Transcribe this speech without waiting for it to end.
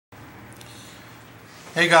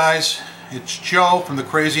Hey guys, it's Joe from the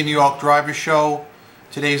Crazy New York Driver Show.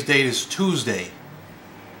 Today's date is Tuesday,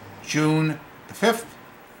 June the 5th,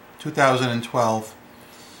 2012.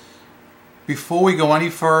 Before we go any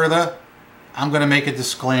further, I'm going to make a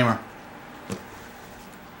disclaimer.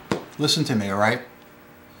 Listen to me, alright?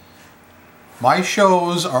 My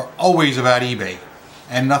shows are always about eBay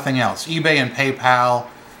and nothing else. eBay and PayPal,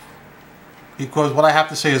 because what I have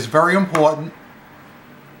to say is very important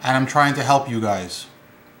and I'm trying to help you guys.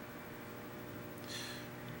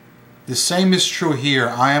 The same is true here.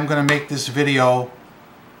 I am going to make this video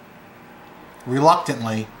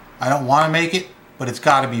reluctantly. I don't want to make it, but it's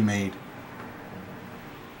got to be made.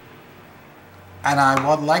 And I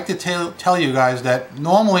would like to tell you guys that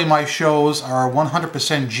normally my shows are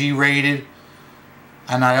 100% G-rated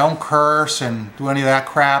and I don't curse and do any of that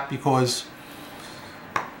crap because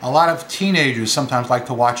a lot of teenagers sometimes like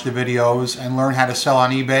to watch the videos and learn how to sell on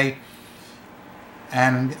eBay.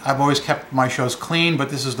 And I've always kept my shows clean, but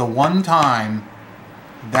this is the one time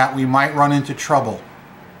that we might run into trouble.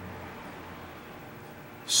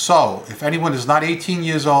 So, if anyone is not 18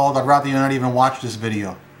 years old, I'd rather you not even watch this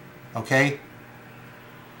video. Okay?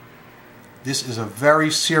 This is a very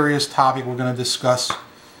serious topic we're going to discuss.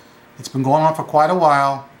 It's been going on for quite a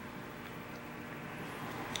while.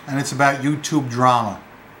 And it's about YouTube drama.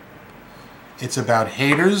 It's about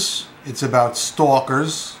haters. It's about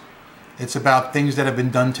stalkers. It's about things that have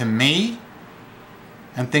been done to me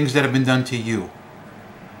and things that have been done to you.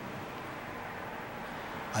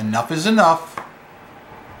 Enough is enough.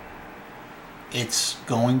 It's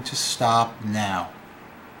going to stop now.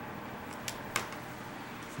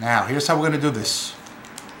 Now, here's how we're going to do this.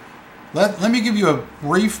 Let me give you a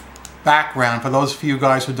brief background for those of you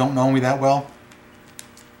guys who don't know me that well.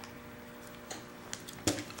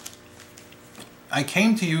 I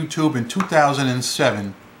came to YouTube in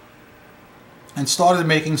 2007 and started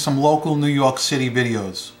making some local New York City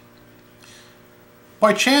videos.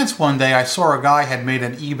 By chance one day I saw a guy had made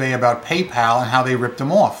an eBay about PayPal and how they ripped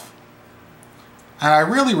him off. And I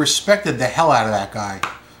really respected the hell out of that guy.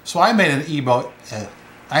 So I made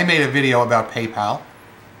a video about PayPal.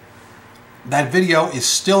 That video is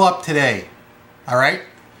still up today. Alright?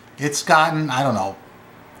 It's gotten, I don't know,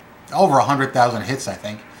 over 100,000 hits I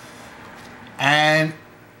think. And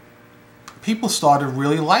people started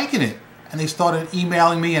really liking it. And they started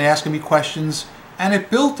emailing me and asking me questions. And it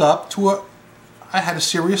built up to I had a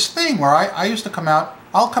serious thing where I used to come out.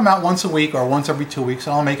 I'll come out once a week or once every 2 weeks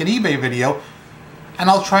and I'll make an eBay video. And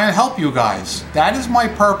I'll try and help you guys. That is my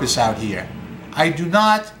purpose out here. I do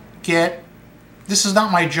not get... This is not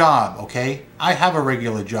my job, okay? I have a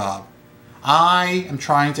regular job. I am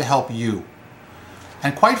trying to help you.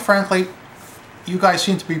 And quite frankly, you guys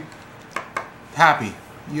seem to be happy.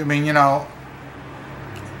 I mean, you know,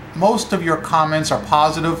 most of your comments are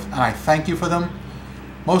positive, and I thank you for them.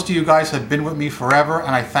 Most of you guys have been with me forever,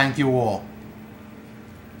 and I thank you all.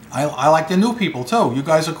 I like the new people, too. You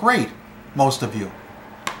guys are great, most of you.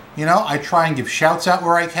 You know, I try and give shouts out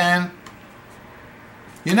where I can.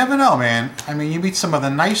 You never know, man. I mean, you meet some of the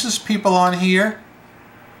nicest people on here,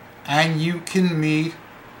 and you can meet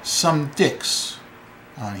some dicks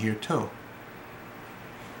on here, too.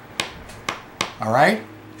 Alright?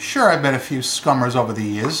 Sure, I've met a few scummers over the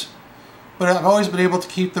years, but I've always been able to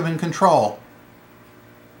keep them in control.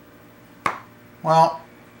 Well,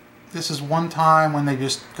 this is one time when they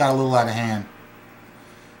just got a little out of hand.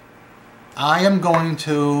 I am going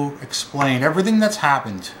to explain everything that's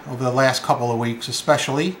happened over the last couple of weeks,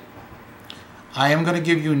 especially. I am going to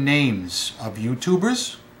give you names of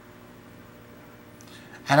YouTubers,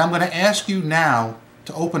 and I'm going to ask you now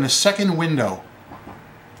to open a second window.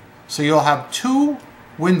 So you'll have two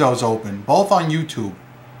windows open, both on YouTube.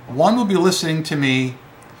 One will be listening to me,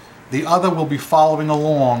 the other will be following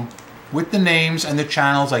along with the names and the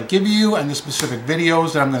channels I give you and the specific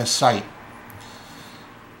videos that I'm going to cite.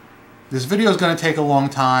 This video is going to take a long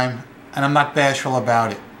time, and I'm not bashful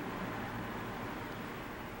about it.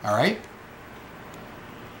 Alright?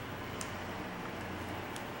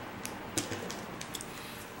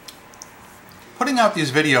 Putting out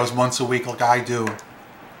these videos once a week like I do,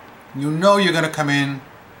 you know you're going to come in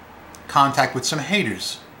contact with some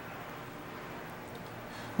haters.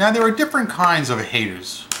 Now there are different kinds of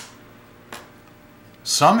haters.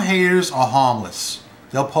 Some haters are harmless.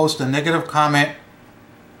 They'll post a negative comment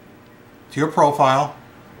to your profile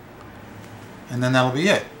and then that'll be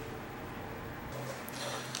it.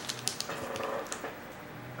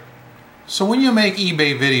 So when you make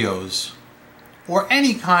eBay videos or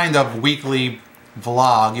any kind of weekly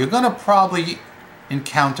vlog, you're going to probably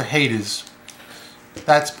encounter haters.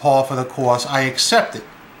 That's par for the course. I accept it.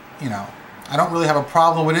 You know, I don't really have a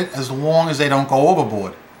problem with it as long as they don't go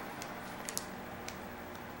overboard.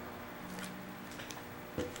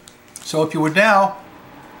 So if you would now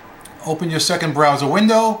open your second browser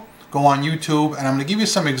window, go on YouTube, and I'm going to give you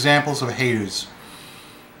some examples of haters.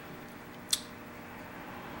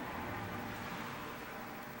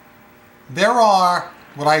 There are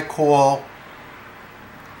what I call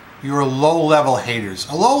your low-level haters.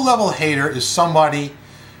 A low-level hater is somebody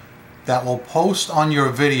that will post on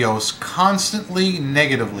your videos constantly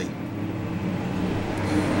negatively.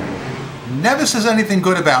 Never says anything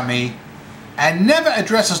good about me and never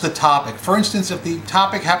addresses the topic. For instance, if the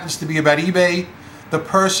topic happens to be about eBay, the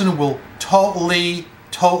person will totally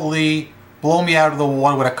blow me out of the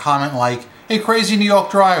water with a comment like, "Hey, crazy New York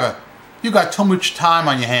driver, you got too much time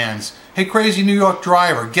on your hands. Hey, crazy New York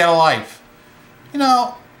driver, get a life." You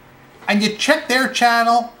know, and you check their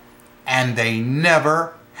channel and they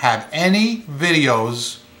never have any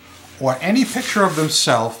videos or any picture of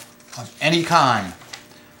themselves of any kind.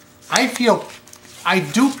 I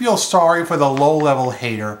do feel sorry for the low-level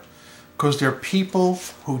hater, because they're people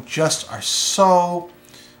who just are so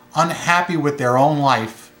unhappy with their own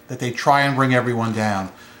life that they try and bring everyone down.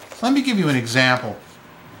 Let me give you an example.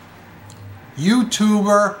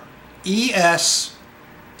 YouTuber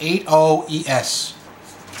ES80ES.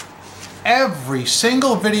 Every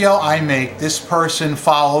single video I make, this person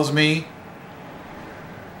follows me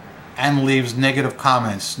and leaves negative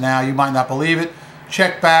comments. Now, you might not believe it.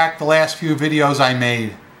 Check back the last few videos I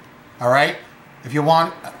made. Alright? If you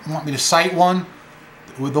want me to cite one,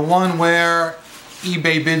 with the one where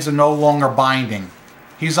eBay bids are no longer binding.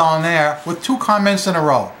 He's on there with 2 comments in a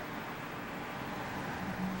row.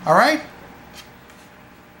 Alright?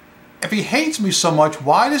 If he hates me so much,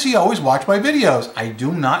 why does he always watch my videos? I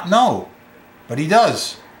do not know. But he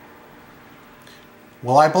does.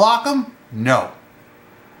 Will I block him? No.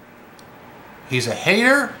 He's a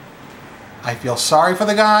hater. I feel sorry for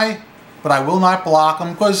the guy, but I will not block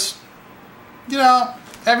him because, you know,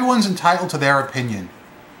 everyone's entitled to their opinion.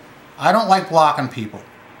 I don't like blocking people.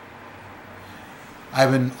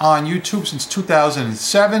 I've been on YouTube since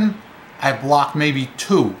 2007. I blocked maybe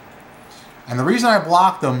 2. And the reason I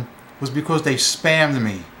blocked them was because they spammed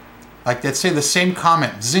me. Like, they'd say the same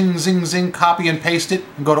comment, zing, zing, zing, copy and paste it,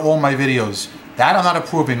 and go to all my videos. That I'm not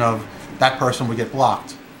approving of. That person would get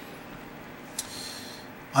blocked.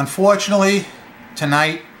 Unfortunately,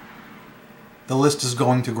 tonight, the list is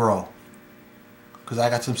going to grow. Because I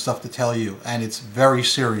got some stuff to tell you, and it's very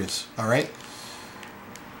serious, alright?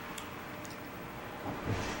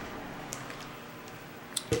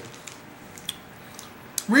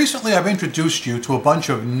 Recently, I've introduced you to a bunch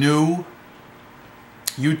of new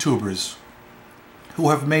YouTubers who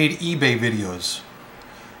have made eBay videos.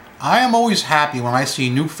 I am always happy when I see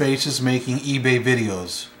new faces making eBay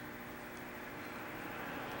videos.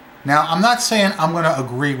 Now, I'm not saying I'm going to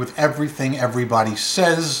agree with everything everybody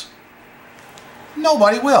says.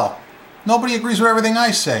 Nobody will. Nobody agrees with everything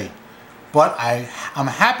I say. But I'm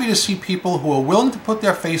happy to see people who are willing to put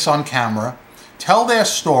their face on camera, tell their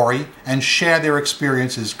story, and share their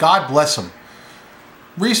experiences. God bless them.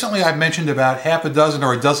 Recently, I've mentioned about half a dozen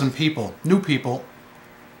or a dozen people, new people,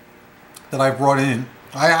 that I've brought in.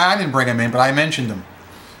 I didn't bring them in, but I mentioned them.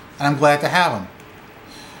 And I'm glad to have them.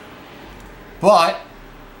 But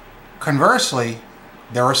conversely,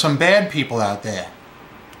 there are some bad people out there.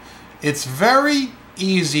 It's very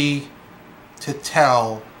easy to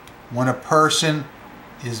tell when a person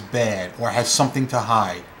is bad or has something to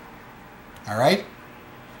hide. Alright?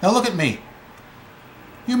 Now look at me.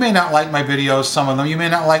 You may not like my videos, some of them. You may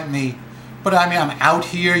not like me. But I mean, I'm out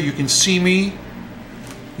here. You can see me.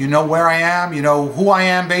 You know where I am. You know who I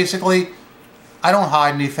am, basically. I don't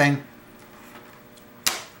hide anything.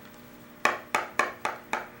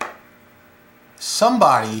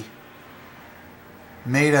 Somebody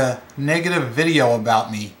made a negative video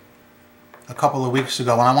about me a couple of weeks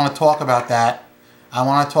ago, and I want to talk about that. I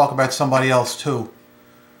want to talk about somebody else too.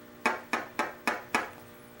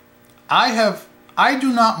 I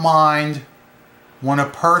do not mind when a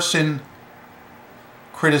person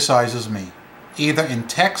criticizes me, either in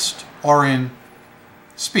text or in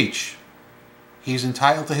speech. He's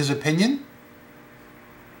entitled to his opinion,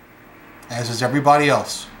 as is everybody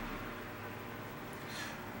else.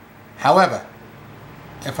 However,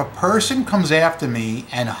 if a person comes after me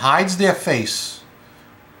and hides their face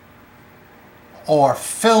or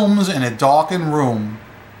films in a darkened room,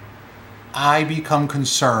 I become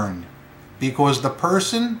concerned because the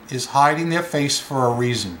person is hiding their face for a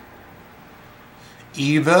reason.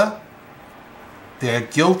 Either they're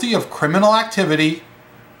guilty of criminal activity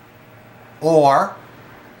or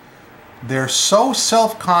they're so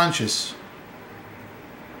self-conscious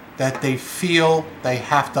that they feel they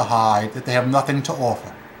have to hide, that they have nothing to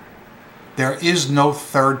offer. There is no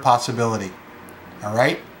third possibility. All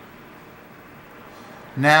right?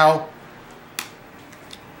 Now,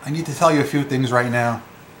 I need to tell you a few things right now.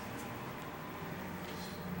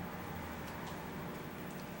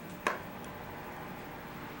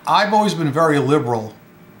 I've always been very liberal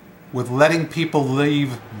with letting people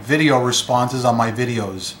leave video responses on my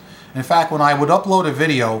videos. In fact, when I would upload a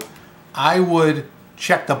video, I would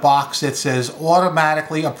check the box that says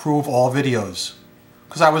automatically approve all videos,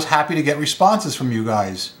 because I was happy to get responses from you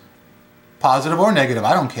guys, positive or negative,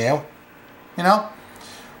 I don't care, you know.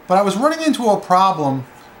 But I was running into a problem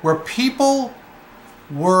where people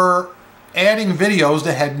were adding videos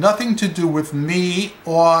that had nothing to do with me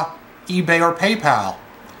or eBay or PayPal.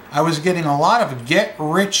 I was getting a lot of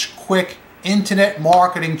get-rich-quick internet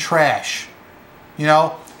marketing trash. You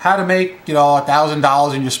know, how to make, you know,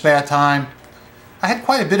 $1,000 in your spare time. I had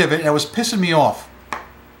quite a bit of it, and it was pissing me off.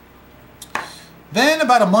 Then,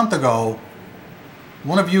 about a month ago,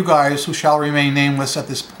 one of you guys, who shall remain nameless at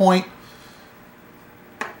this point,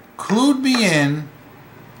 clued me in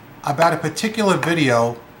about a particular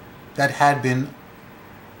video that had been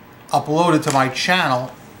uploaded to my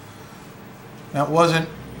channel that wasn't,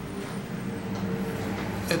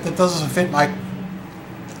 it doesn't fit my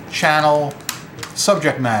channel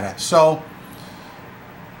subject matter. So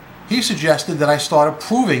he suggested that I start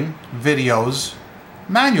approving videos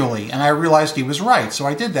manually, and I realized he was right, so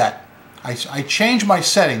I did that. I changed my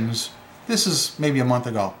settings. This is maybe a month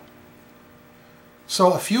ago.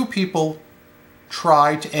 So a few people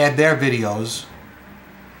tried to add their videos,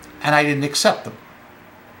 and I didn't accept them.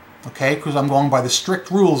 Okay, because I'm going by the strict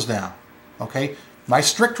rules now. Okay, my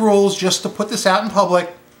strict rules, just to put this out in public,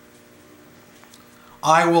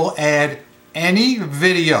 I will add any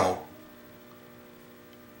video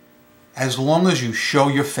as long as you show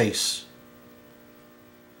your face.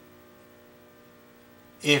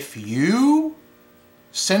 If you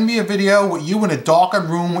send me a video with you in a darkened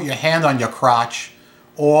room with your hand on your crotch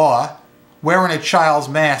or wearing a child's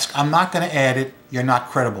mask, I'm not going to add it. You're not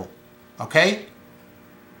credible. Okay?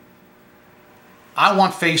 I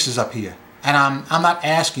want faces up here. And I'm not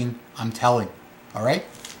asking, I'm telling. Alright?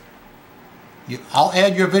 I'll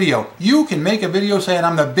add your video. You can make a video saying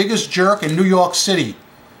I'm the biggest jerk in New York City.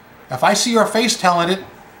 If I see your face telling it,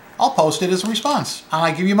 I'll post it as a response. And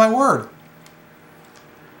I give you my word.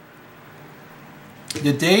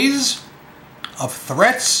 The days of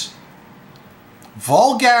threats,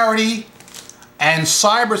 vulgarity, and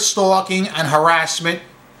cyber stalking and harassment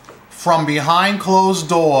from behind closed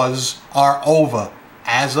doors are over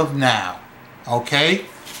as of now. Okay?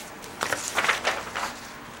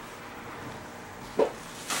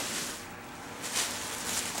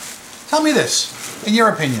 Tell me this, in your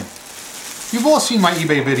opinion. You've all seen my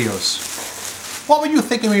eBay videos. What would you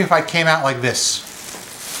think of me if I came out like this?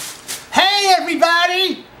 Hey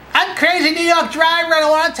everybody! I'm Crazy New York Driver and I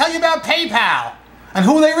want to tell you about PayPal and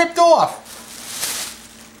who they ripped off.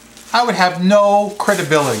 I would have no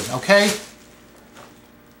credibility, okay?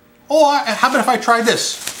 Or how about if I tried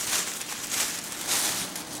this?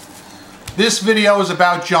 This video is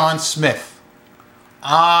about John Smith.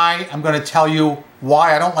 I am going to tell you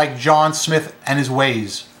why I don't like John Smith and his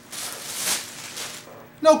ways.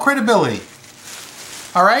 No credibility.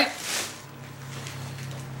 Alright?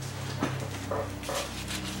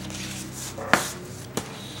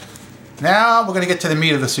 Now we're going to get to the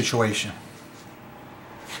meat of the situation.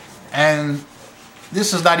 And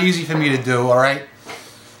this is not easy for me to do, alright?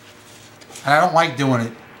 And I don't like doing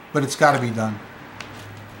it, but it's got to be done.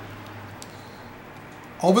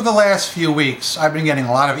 Over the last few weeks, I've been getting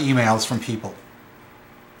a lot of emails from people.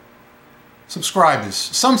 Subscribers.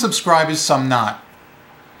 Some subscribers, some not.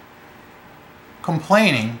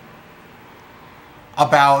 Complaining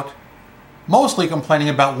about, mostly complaining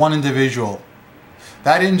about one individual.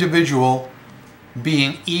 That individual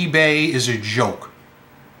being eBay is a joke.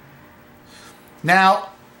 Now,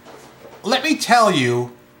 let me tell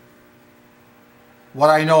you what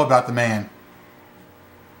I know about the man.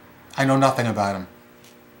 I know nothing about him.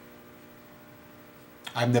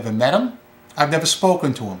 I've never met him. I've never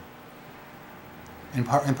spoken to him in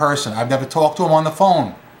person. I've never talked to him on the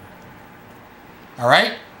phone.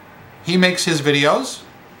 Alright? He makes his videos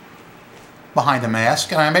behind a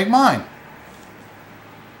mask and I make mine.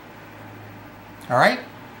 Alright?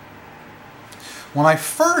 When I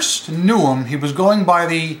first knew him, he was going by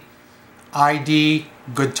the ID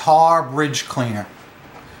Guitar Bridge Cleaner.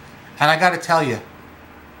 And I gotta tell you,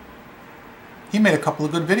 he made a couple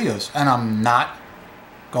of good videos. And I'm not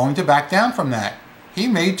going to back down from that. He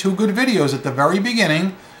made 2 good videos at the very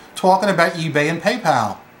beginning talking about eBay and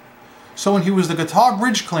PayPal. So when he was the guitar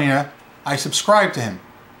bridge cleaner, I subscribed to him.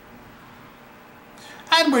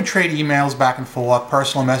 And we'd trade emails back and forth,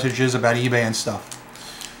 personal messages about eBay and stuff.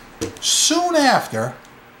 Soon after,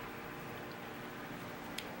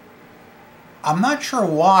 I'm not sure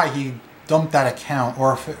why he dumped that account,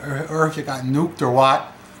 or if it got nuked or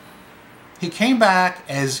what. He came back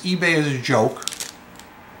as eBay as a joke.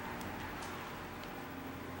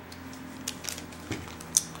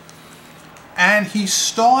 And he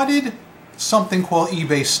started something called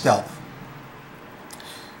eBay Stealth.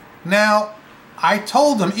 Now, I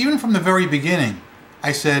told him, even from the very beginning,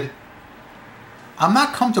 I said, I'm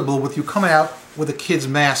not comfortable with you coming out with a kid's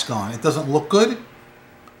mask on. It doesn't look good.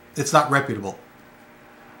 It's not reputable.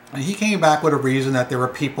 And he came back with a reason that there are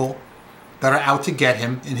people that are out to get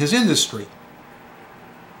him in his industry.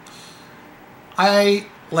 I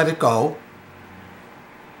let it go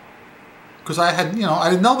because I had, I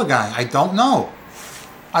didn't know the guy. I don't know.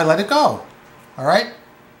 I let it go. All right?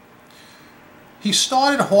 He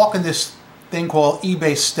started hawking this thing called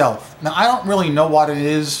eBay Stealth. Now, I don't really know what it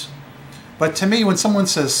is, but to me, when someone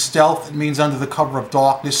says stealth, it means under the cover of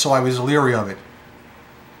darkness, so I was leery of it.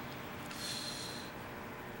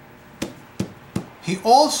 He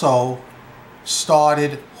also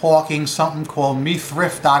started hawking something called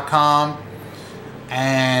methrift.com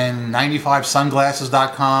and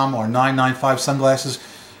 95sunglasses.com or 995 sunglasses,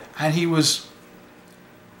 and he was,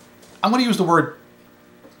 I'm going to use the word,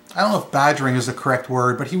 I don't know if badgering is the correct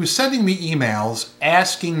word, but he was sending me emails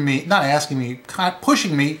asking me, not asking me, kind of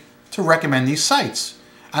pushing me to recommend these sites.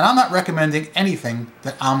 And I'm not recommending anything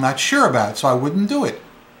that I'm not sure about, so I wouldn't do it.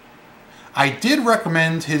 I did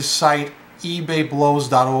recommend his site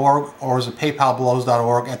ebayblows.org, or was it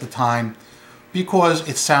paypalblows.org at the time, because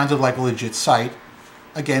it sounded like a legit site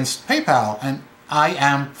against PayPal, and I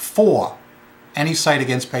am for any site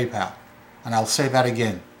against PayPal. And I'll say that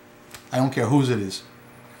again. I don't care whose it is.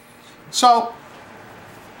 So,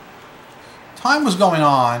 time was going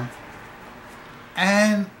on,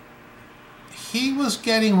 and he was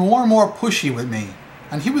getting more and more pushy with me.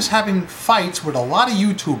 And he was having fights with a lot of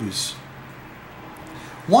YouTubers.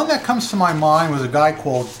 One that comes to my mind was a guy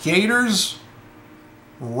called Gators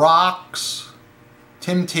Rocks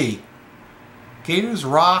Tim T. Gators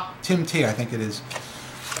Rock Tim T, I think it is.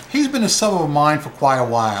 He's been a sub of mine for quite a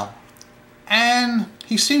while. And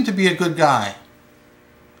he seemed to be a good guy.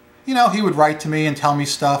 He would write to me and tell me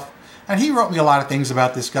stuff. And he wrote me a lot of things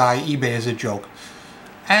about this guy, eBay as a joke.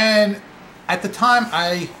 And at the time,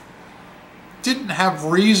 I didn't have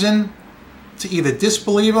reason to either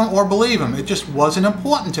disbelieve him or believe him. It just wasn't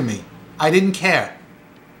important to me. I didn't care.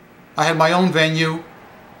 I had my own venue,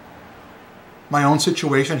 my own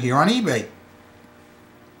situation here on eBay.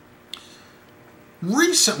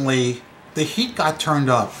 Recently, the heat got turned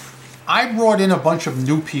up. I brought in a bunch of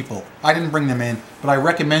new people. I didn't bring them in, but I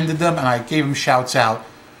recommended them and I gave them shouts out,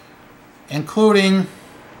 including,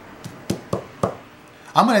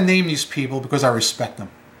 I'm going to name these people because I respect them.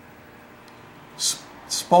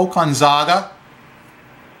 Spoke Gonzaga,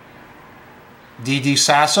 D.D.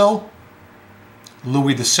 Sasso,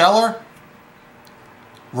 Louis the Seller,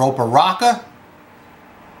 Roper Rocca,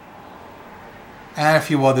 and a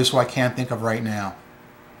few others who I can't think of right now.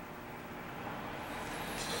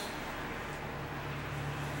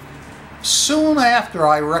 Soon after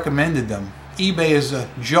I recommended them, eBay as a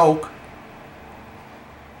joke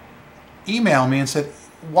emailed me and said,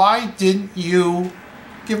 why didn't you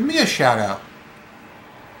give me a shout out?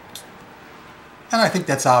 And I think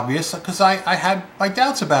that's obvious because I had my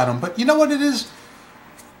doubts about him. But you know what it is?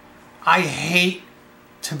 I hate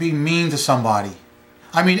to be mean to somebody.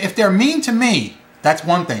 I mean, if they're mean to me, that's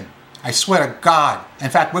one thing. I swear to God.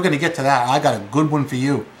 In fact, we're going to get to that. I got a good one for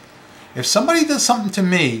you. If somebody does something to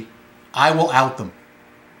me, I will out them.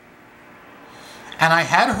 And I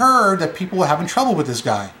had heard that people were having trouble with this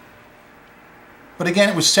guy. But again,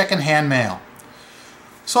 it was secondhand mail.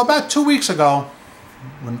 So about 2 weeks ago,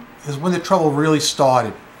 when the trouble really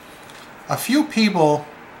started, a few people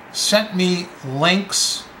sent me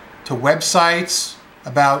links to websites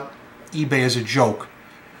about eBay as a joke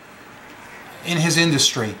in his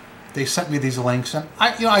industry. They sent me these links, and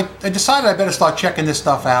I decided I better start checking this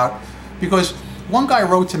stuff out, because one guy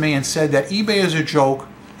wrote to me and said that eBay as a joke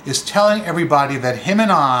is telling everybody that him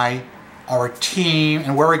and I are a team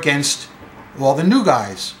and we're against all the new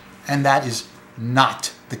guys, and that is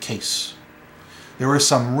not the case. There are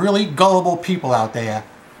some really gullible people out there.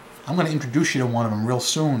 I'm going to introduce you to one of them real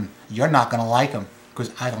soon. You're not going to like him,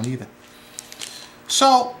 because I don't either.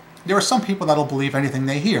 So, there are some people that'll believe anything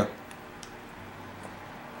they hear.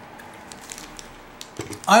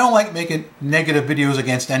 I don't like making negative videos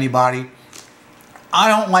against anybody. I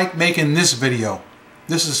don't like making this video.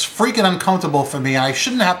 This is freaking uncomfortable for me. I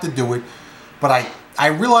shouldn't have to do it, but I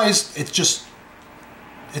realize it's just,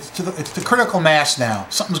 it's the critical mass now.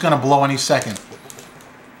 Something's going to blow any second.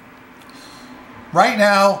 Right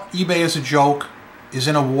now, eBay is a joke is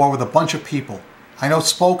in a war with a bunch of people. I know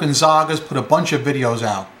Spoken Zaga's put a bunch of videos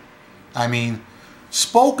out. I mean,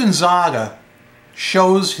 Spoken Zaga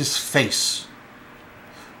shows his face.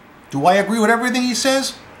 Do I agree with everything he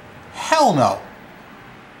says? Hell no.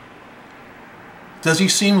 Does he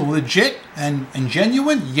seem legit and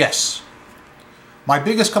genuine? Yes. My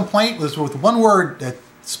biggest complaint was with one word that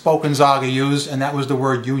Spoken Zaga used, and that was the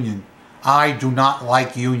word union. I do not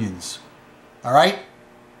like unions. Alright?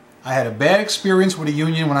 I had a bad experience with a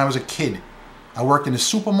union when I was a kid. I worked in a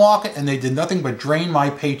supermarket and they did nothing but drain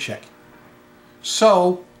my paycheck.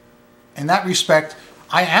 So, in that respect,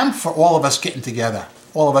 I am for all of us getting together.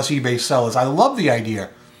 All of us eBay sellers. I love the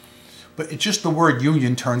idea. But it's just the word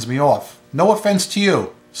union turns me off. No offense to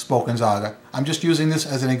you, Spoken Zaga. I'm just using this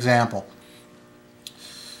as an example.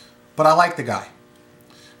 But I like the guy.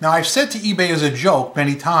 Now, I've said to eBay as a joke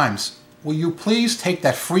many times, will you please take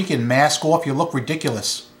that freaking mask off? You look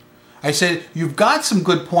ridiculous. I said, you've got some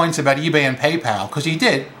good points about eBay and PayPal, because he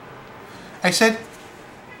did. I said,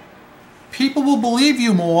 people will believe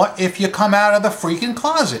you more if you come out of the freaking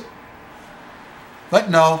closet. But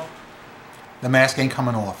no, the mask ain't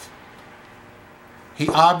coming off. He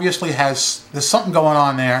obviously has, there's something going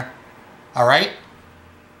on there, all right?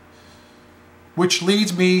 Which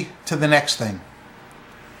leads me to the next thing.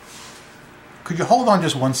 Could you hold on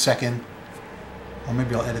just 1 second? Or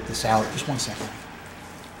maybe I'll edit this out. Just 1 second.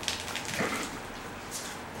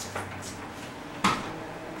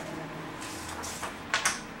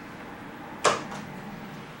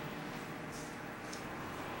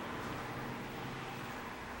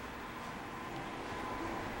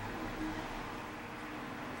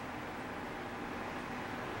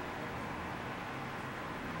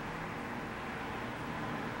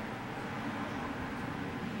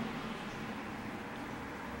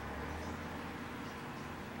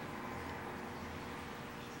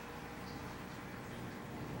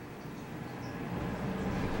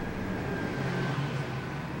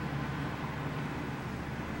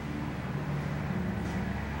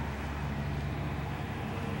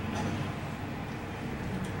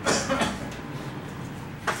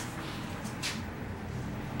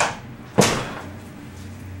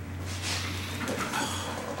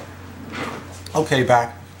 Okay,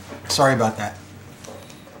 back. Sorry about that.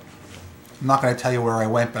 I'm not going to tell you where I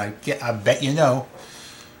went, but I bet you know.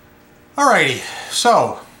 Alrighty,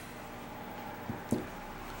 so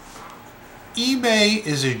eBay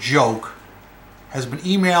is a joke has been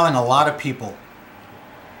emailing a lot of people,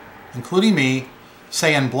 including me,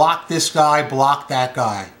 saying block this guy, block that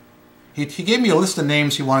guy. He gave me a list of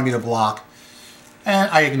names he wanted me to block, and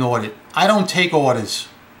I ignored it. I don't take orders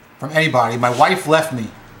from anybody. My wife left me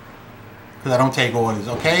because I don't take orders,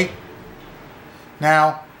 okay?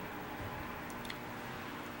 Now,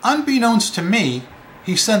 unbeknownst to me,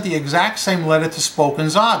 he sent the exact same letter to Spoken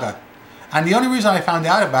Zaga. And the only reason I found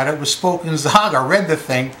out about it was Spoken Zaga read the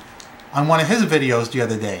thing on one of his videos the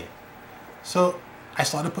other day. So I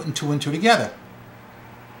started putting two and two together.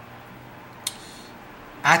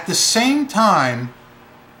 At the same time,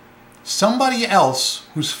 somebody else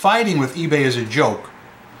who's fighting with eBay as a joke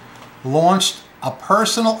launched a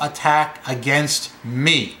personal attack against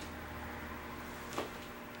me.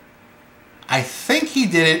 I think he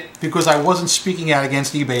did it because I wasn't speaking out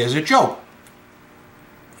against eBay as a joke.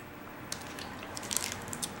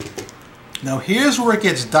 Now here's where it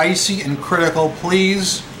gets dicey and critical.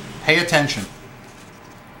 Please pay attention.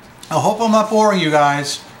 I hope I'm not boring you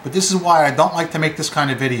guys, but this is why I don't like to make this kind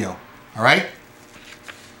of video. Alright?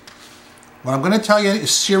 What I'm going to tell you is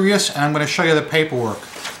serious, and I'm going to show you the paperwork.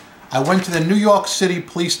 I went to the New York City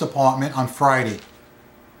Police Department on Friday.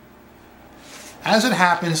 As it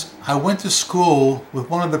happens, I went to school with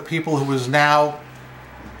one of the people who is now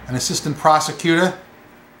an assistant prosecutor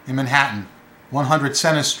in Manhattan, 100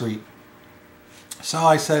 Center Street. So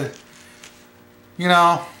I said, you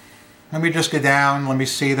know, let me just get down, let me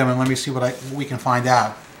see them, and let me see what we can find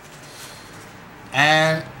out.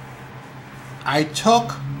 And I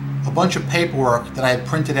took a bunch of paperwork that I had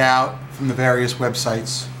printed out from the various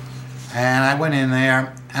websites, and I went in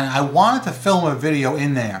there, and I wanted to film a video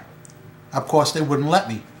in there. Of course, they wouldn't let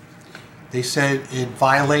me. They said it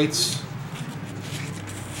violates,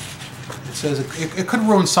 it says it could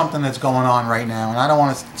ruin something that's going on right now, and I don't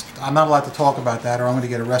want to, I'm not allowed to talk about that or I'm going to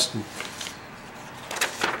get arrested.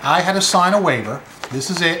 I had to sign a waiver. This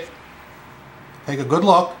is it. Take a good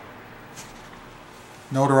look.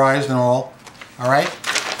 Notarized and all. Alright?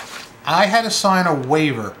 I had to sign a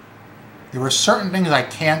waiver. There are certain things I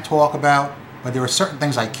can't talk about, but there are certain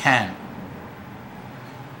things I can.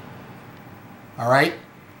 Alright?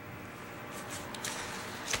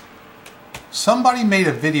 Somebody made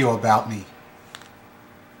a video about me.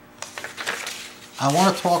 I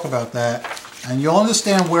want to talk about that, and you'll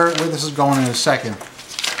understand where this is going in a second.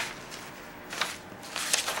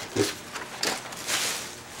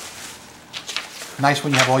 Nice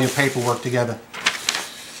when you have all your paperwork together.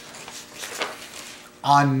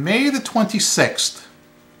 On May the 26th,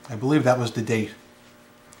 I believe that was the date,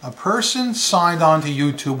 a person signed on to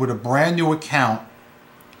YouTube with a brand new account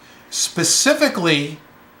specifically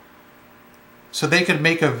so they could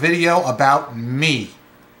make a video about me,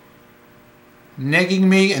 negging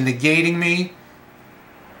me and negating me.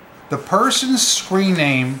 The person's screen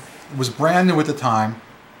name was brand new at the time,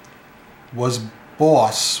 was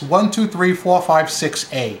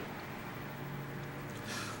Boss1234568.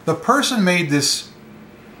 The person made this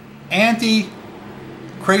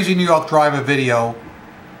anti-Crazy New York Driver video,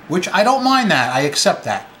 which I don't mind that, I accept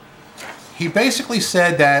that. He basically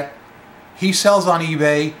said that he sells on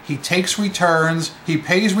eBay, he takes returns, he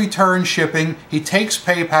pays return shipping, he takes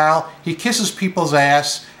PayPal, he kisses people's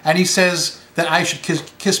ass, and he says that I should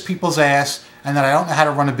kiss people's ass and that I don't know how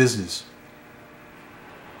to run a business.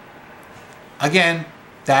 Again,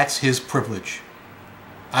 that's his privilege.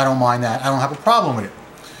 I don't mind that. I don't have a problem with it.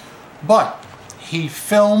 But he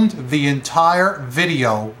filmed the entire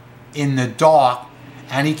video in the dark,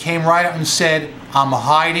 and he came right out and said, "I'm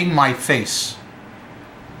hiding my face."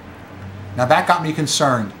 Now that got me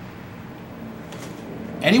concerned.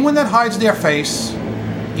 Anyone that hides their face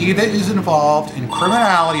either is involved in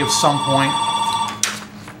criminality of some point,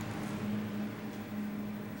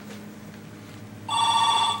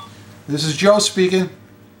 this is Joe speaking.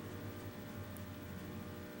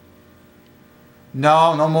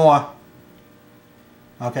 No, no more.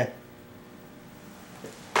 Okay.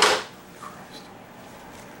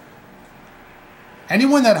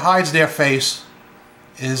 Anyone that hides their face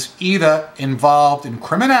is either involved in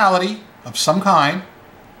criminality of some kind,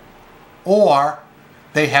 or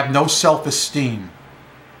they have no self-esteem.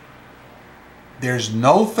 There's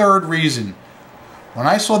no third reason. When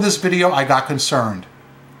I saw this video, I got concerned.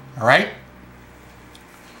 Alright?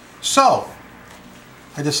 So,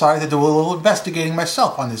 I decided to do a little investigating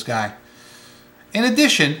myself on this guy. In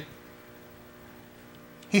addition,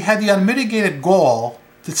 he had the unmitigated gall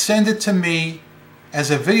to send it to me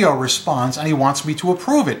as a video response, and he wants me to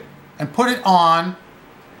approve it and put it on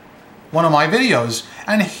one of my videos.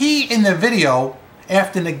 And he, in the video,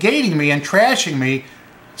 after negating me and trashing me,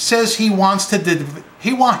 says he wants to debate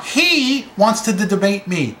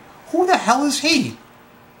me. Who the hell is he?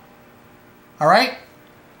 Alright?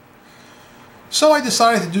 So I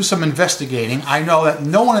decided to do some investigating. I know that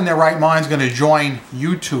no one in their right mind is going to join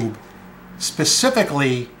YouTube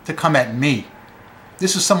specifically to come at me.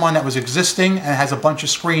 This is someone that was existing and has a bunch of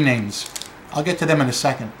screen names. I'll get to them in a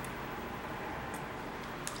second.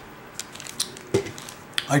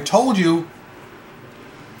 I told you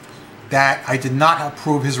that I did not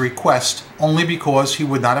approve his request only because he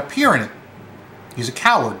would not appear in it. He's a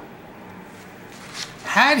coward.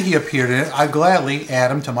 Had he appeared in it, I'd gladly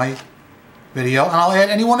add him to my video, and I'll add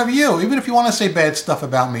any one of you, even if you want to say bad stuff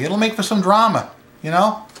about me. It'll make for some drama, you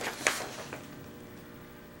know?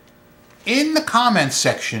 In the comments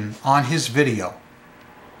section on his video,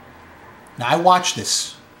 now I watched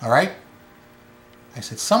this, alright? I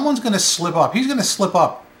said, someone's going to slip up. He's going to slip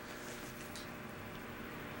up.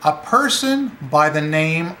 A person by the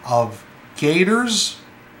name of Gators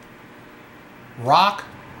Rock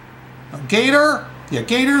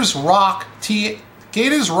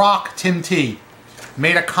Tim T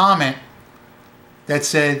made a comment that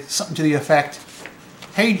said something to the effect,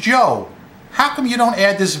 "Hey Joe, how come you don't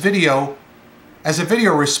add this video as a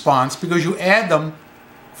video response, because you add them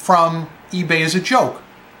from eBay as a joke?"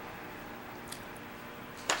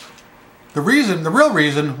 The real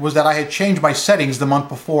reason was that I had changed my settings the month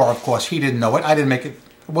before. Of course, he didn't know it. I didn't make it.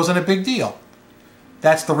 It wasn't a big deal.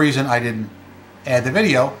 That's the reason I didn't add the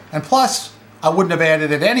video. And plus, I wouldn't have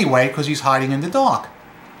added it anyway because he's hiding in the dark.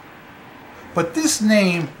 But this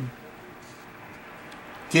name,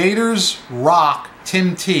 Gators Rock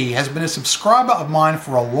Tim T, has been a subscriber of mine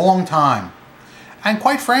for a long time. And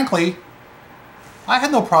quite frankly, I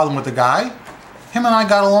had no problem with the guy. Him and I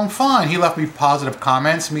got along fine. He left me positive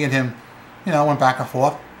comments. Me and him, you know, went back and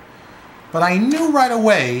forth. But I knew right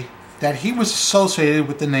away that he was associated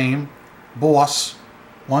with the name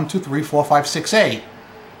Boss1234568.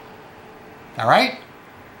 Alright?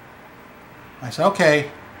 I said,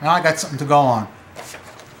 okay, now I got something to go on.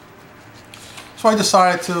 So I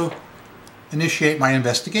decided to initiate my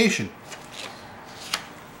investigation.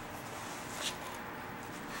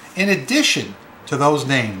 In addition to those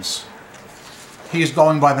names, he's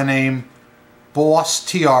going by the name Boss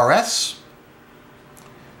TRS.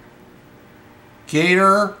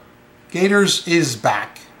 Gators is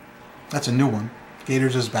back. That's a new one.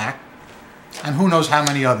 Gators is back. And who knows how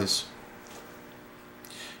many others.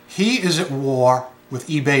 He is at war with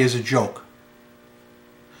eBay as a joke.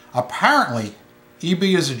 Apparently,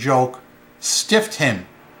 eBay as a joke stiffed him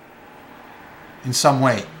in some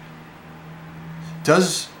way.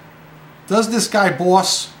 Does this guy,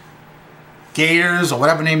 Boss Gators, or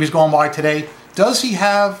whatever name he's going by today, does he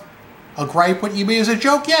have a gripe with eBay as a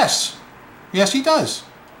joke? Yes. Yes, he does.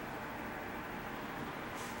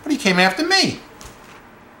 But he came after me.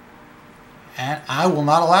 And I will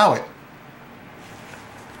not allow it.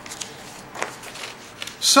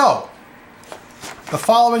 So, the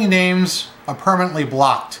following names are permanently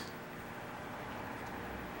blocked.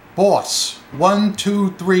 Boss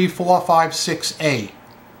 123456A.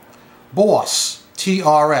 Boss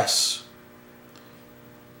TRS.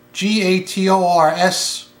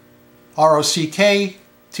 GATORS ROCK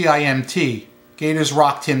TIMT. Gators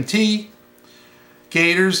Rock Tim T.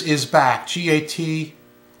 Gators is back. GATORSIS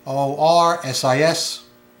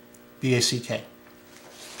BACK.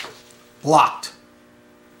 Blocked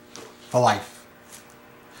for life.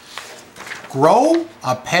 Grow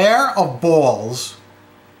a pair of balls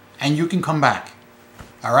and you can come back.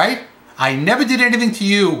 Alright? I never did anything to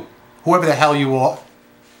you, whoever the hell you are.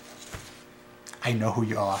 I know who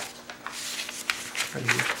you are. Right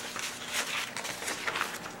here.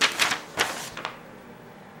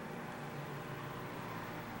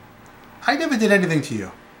 I never did anything to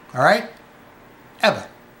you. Alright? Ever.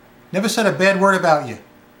 Never said a bad word about you.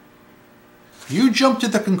 You jumped to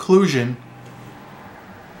the conclusion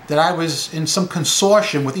that I was in some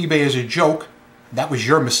consortium with eBay as a joke. That was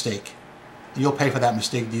your mistake. You'll pay for that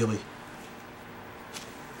mistake dearly.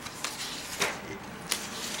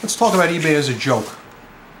 Let's talk about eBay as a joke.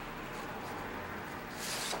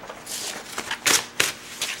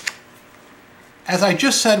 As I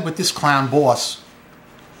just said with this clown boss,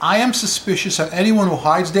 I am suspicious of anyone who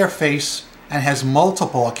hides their face and has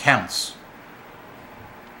multiple accounts.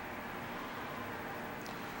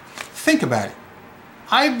 Think about it.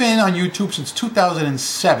 I've been on YouTube since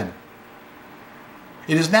 2007.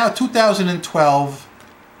 It is now 2012.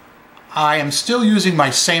 I am still using my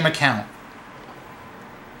same account.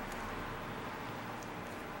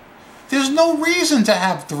 There's no reason to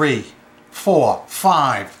have 3, 4,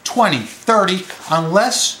 5, 20, 30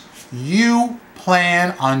 unless you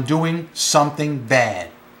plan on doing something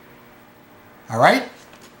bad. Alright?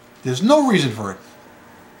 There's no reason for it.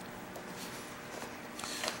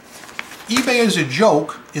 eBay as a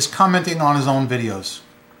joke is commenting on his own videos.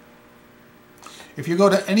 If you go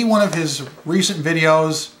to any one of his recent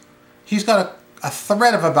videos, he's got a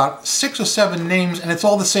thread of about 6 or 7 names and it's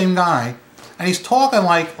all the same guy. And he's talking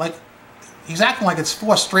like he's acting like it's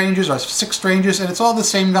 4 strangers or 6 strangers and it's all the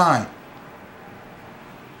same guy.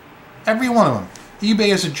 Every one of them.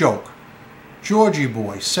 eBay as a joke. Georgie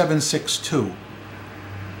Boy 762.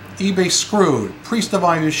 eBay Screwed. Priest of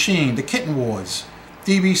Iron Machine. The Kitten Wars.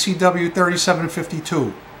 DBCW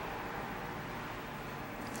 3752.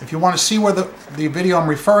 If you want to see where the video I'm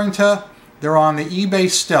referring to, they're on the eBay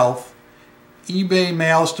Stealth. eBay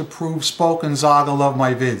mails to prove Spoken Zaga love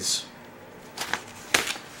my vids.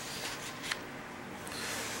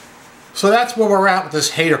 So that's where we're at with this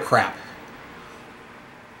hater crap.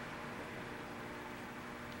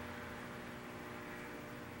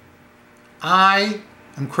 I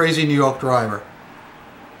am Crazy New York Driver.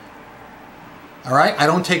 Alright? I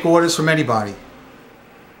don't take orders from anybody.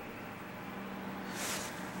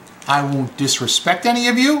 I won't disrespect any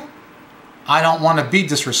of you. I don't want to be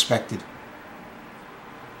disrespected.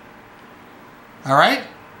 Alright?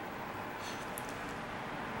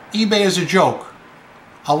 eBay is a joke.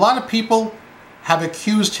 A lot of people have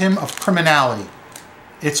accused him of criminality.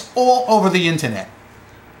 It's all over the internet.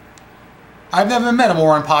 I've never met a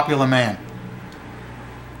more unpopular man.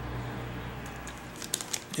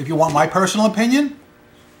 If you want my personal opinion,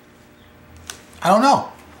 I don't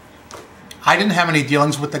know. I didn't have any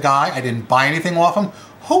dealings with the guy. I didn't buy anything off him.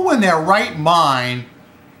 Who in their right mind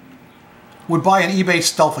would buy an eBay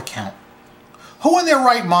Stealth account? Who in their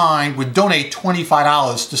right mind would donate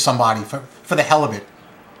 $25 to somebody for the hell of it?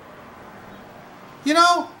 You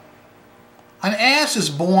know, an ass is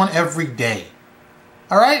born every day.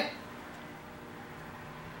 Alright?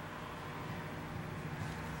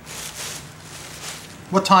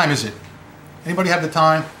 What time is it? Anybody have the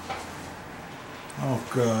time? Oh,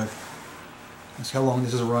 God. Let's see how long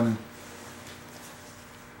this is running.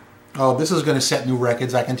 Oh, this is going to set new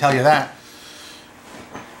records, I can tell you that.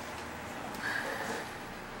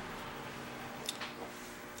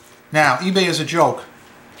 Now, eBay is a joke.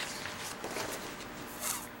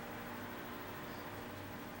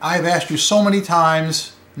 I've asked you so many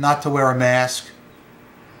times not to wear a mask.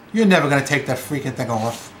 You're never going to take that freaking thing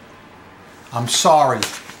off. I'm sorry.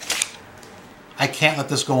 I can't let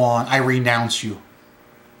this go on. I renounce you.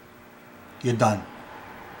 You're done.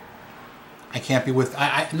 I can't be with...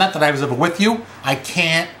 not that I was ever with you. I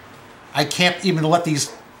can't even let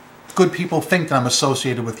these good people think that I'm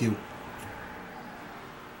associated with you.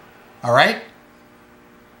 All right?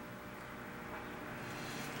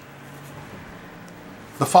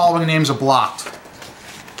 The following names are blocked.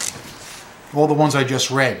 All the ones I just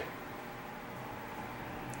read.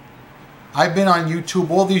 I've been on YouTube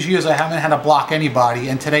all these years. I haven't had to block anybody,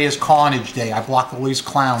 and today is Carnage Day. I blocked all these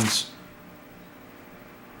clowns.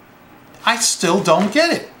 I still don't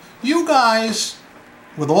get it. You guys,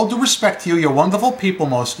 with all due respect to you, you're wonderful people,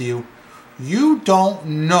 most of you. You don't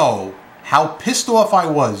know how pissed off I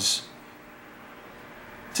was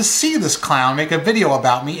to see this clown make a video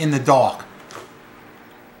about me in the dark.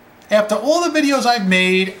 After all the videos I've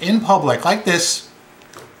made in public like this,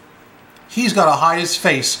 he's got to hide his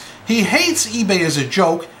face. He hates eBay as a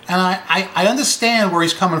joke, and I understand where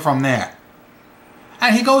he's coming from there.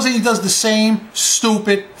 And he goes and he does the same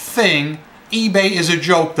stupid thing eBay is a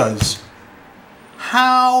joke does.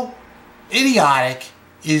 How idiotic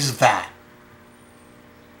is that?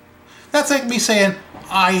 That's like me saying,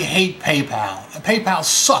 I hate PayPal. PayPal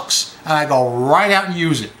sucks. And I go right out and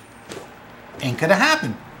use it. Ain't gonna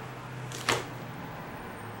happen.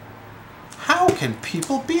 How can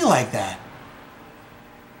people be like that?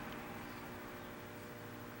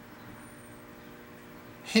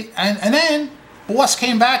 And then, boss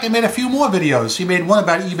came back and made a few more videos. He made one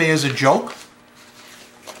about eBay as a joke.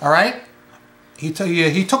 Alright? He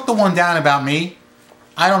took the one down about me.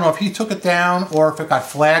 I don't know if he took it down or if it got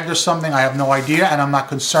flagged or something. I have no idea, and I'm not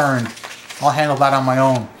concerned. I'll handle that on my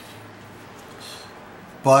own.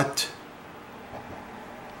 But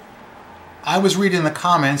I was reading the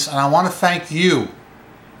comments, and I want to thank you.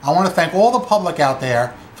 I want to thank all the public out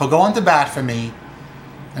there for going to bat for me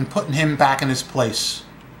and putting him back in his place.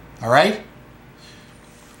 Alright?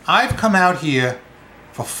 I've come out here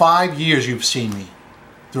for 5 years, you've seen me.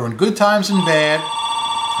 During good times and bad,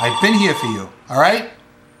 I've been here for you. Alright?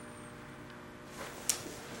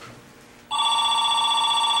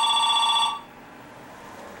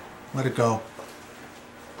 Let it go.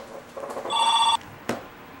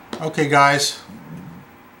 Okay, guys.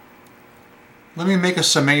 Let me make a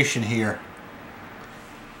summation here.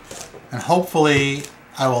 And hopefully,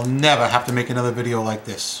 I will never have to make another video like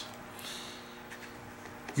this.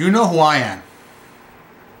 You know who I am.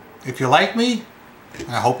 If you like me,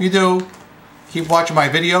 and I hope you do, keep watching my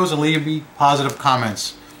videos and leave me positive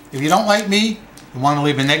comments. If you don't like me, and want to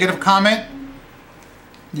leave a negative comment,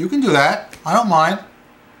 you can do that. I don't mind.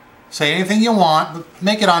 Say anything you want, but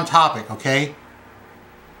make it on topic, okay?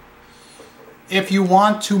 If you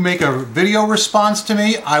want to make a video response to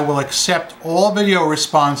me, I will accept all video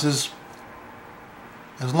responses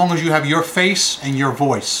as long as you have your face and your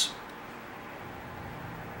voice.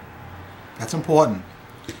 That's important.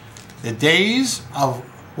 The days of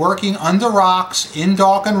working under rocks in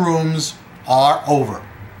darkened rooms are over.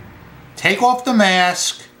 Take off the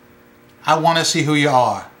mask. I want to see who you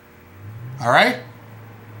are. Alright?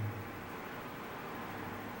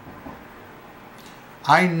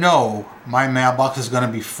 I know my mailbox is going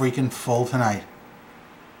to be freaking full tonight.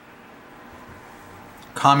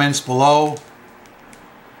 Comments below.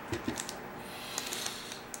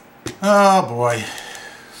 Oh boy.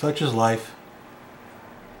 Such is life.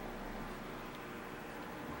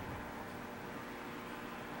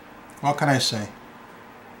 What can I say?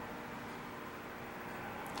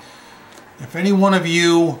 If any one of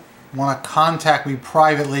you want to contact me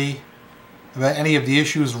privately about any of the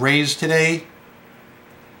issues raised today,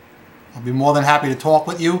 I'll be more than happy to talk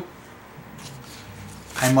with you.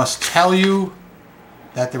 I must tell you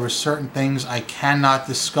that there are certain things I cannot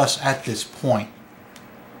discuss at this point.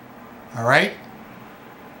 Alright?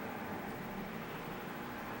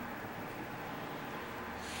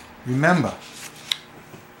 Remember,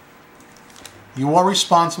 you are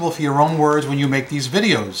responsible for your own words when you make these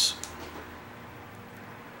videos.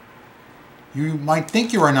 You might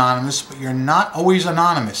think you're anonymous, but you're not always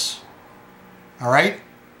anonymous. Alright?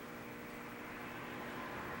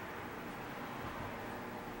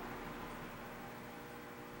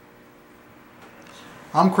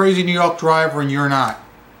 I'm Crazy New York Driver and you're not.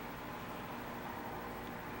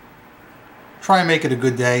 Try and make it a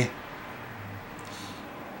good day.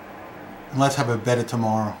 And let's have a better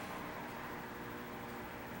tomorrow.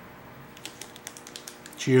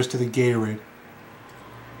 Cheers to the Gatorade.